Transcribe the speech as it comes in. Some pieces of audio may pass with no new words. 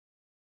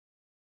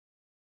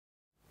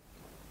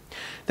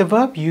The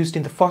verb used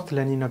in the fourth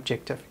learning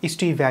objective is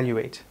to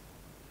evaluate.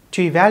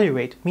 To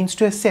evaluate means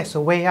to assess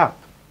or weigh up.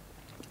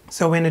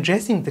 So when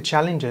addressing the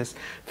challenges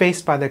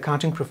faced by the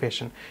accounting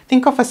profession,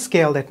 think of a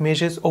scale that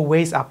measures or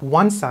weighs up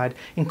one side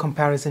in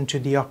comparison to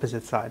the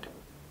opposite side.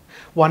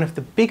 One of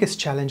the biggest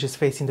challenges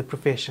facing the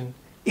profession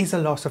is a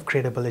loss of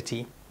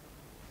credibility.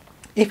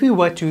 If we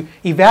were to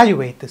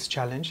evaluate this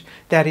challenge,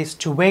 that is,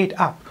 to weigh it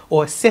up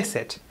or assess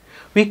it,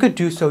 we could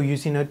do so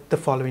using the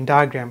following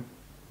diagram.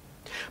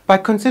 By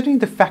considering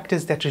the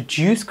factors that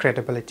reduce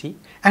credibility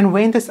and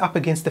weighing this up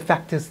against the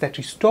factors that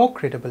restore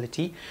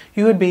credibility,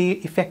 you would be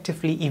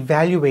effectively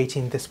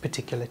evaluating this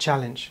particular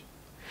challenge.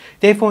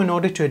 Therefore, in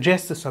order to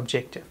address this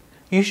objective,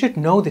 you should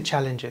know the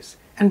challenges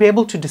and be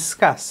able to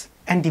discuss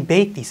and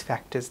debate these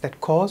factors that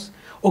cause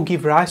or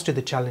give rise to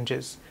the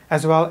challenges,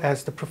 as well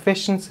as the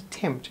profession's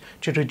attempt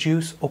to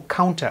reduce or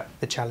counter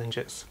the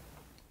challenges.